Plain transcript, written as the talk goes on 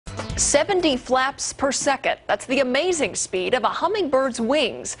70 flaps per second. That's the amazing speed of a hummingbird's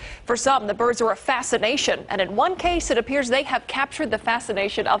wings. For some, the birds are a fascination, and in one case, it appears they have captured the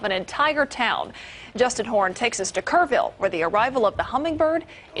fascination of an entire town. Justin Horn takes us to Kerrville, where the arrival of the hummingbird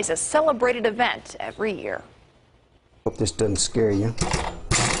is a celebrated event every year. Hope this doesn't scare you.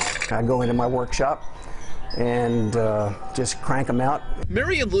 I go into my workshop and just crank them out.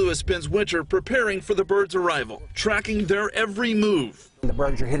 Marion Lewis spends winter preparing for the birds' arrival, tracking their every move. The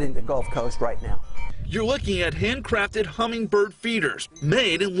birds are hitting the Gulf Coast right now. You're looking at handcrafted hummingbird feeders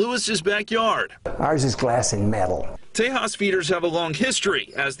made in Lewis's backyard. Ours is glass and metal. Tejas feeders have a long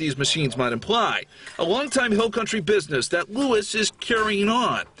history, as these machines might imply. A long-time hill country business that Lewis is carrying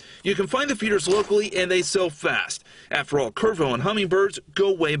on. You can find the feeders locally and they sell fast. After all, Kerrville and hummingbirds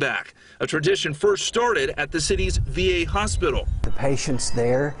go way back. A tradition first started at the city's VA hospital. The patients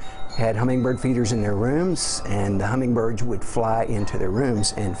there had hummingbird feeders in their rooms, and the hummingbirds would fly into their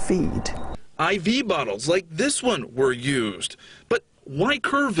rooms and feed. IV bottles like this one were used. But why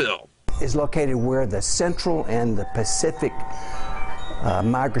Kerrville? Is located where the Central and the Pacific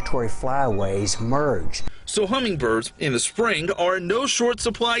migratory flyways merge. So hummingbirds in the spring are in no short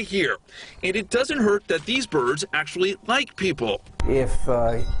supply here. And it doesn't hurt that these birds actually like people. If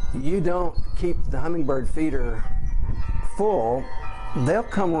you don't keep the hummingbird feeder full, they'll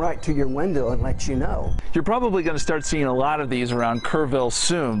come right to your window and let you know. You're probably going to start seeing a lot of these around Kerrville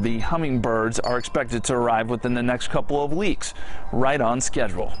soon. The hummingbirds are expected to arrive within the next couple of weeks, right on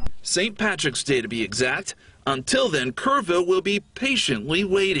schedule. St. Patrick's Day to be exact. Until then, Kerrville will be patiently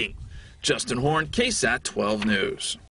waiting. Justin Horn, KSAT 12 News.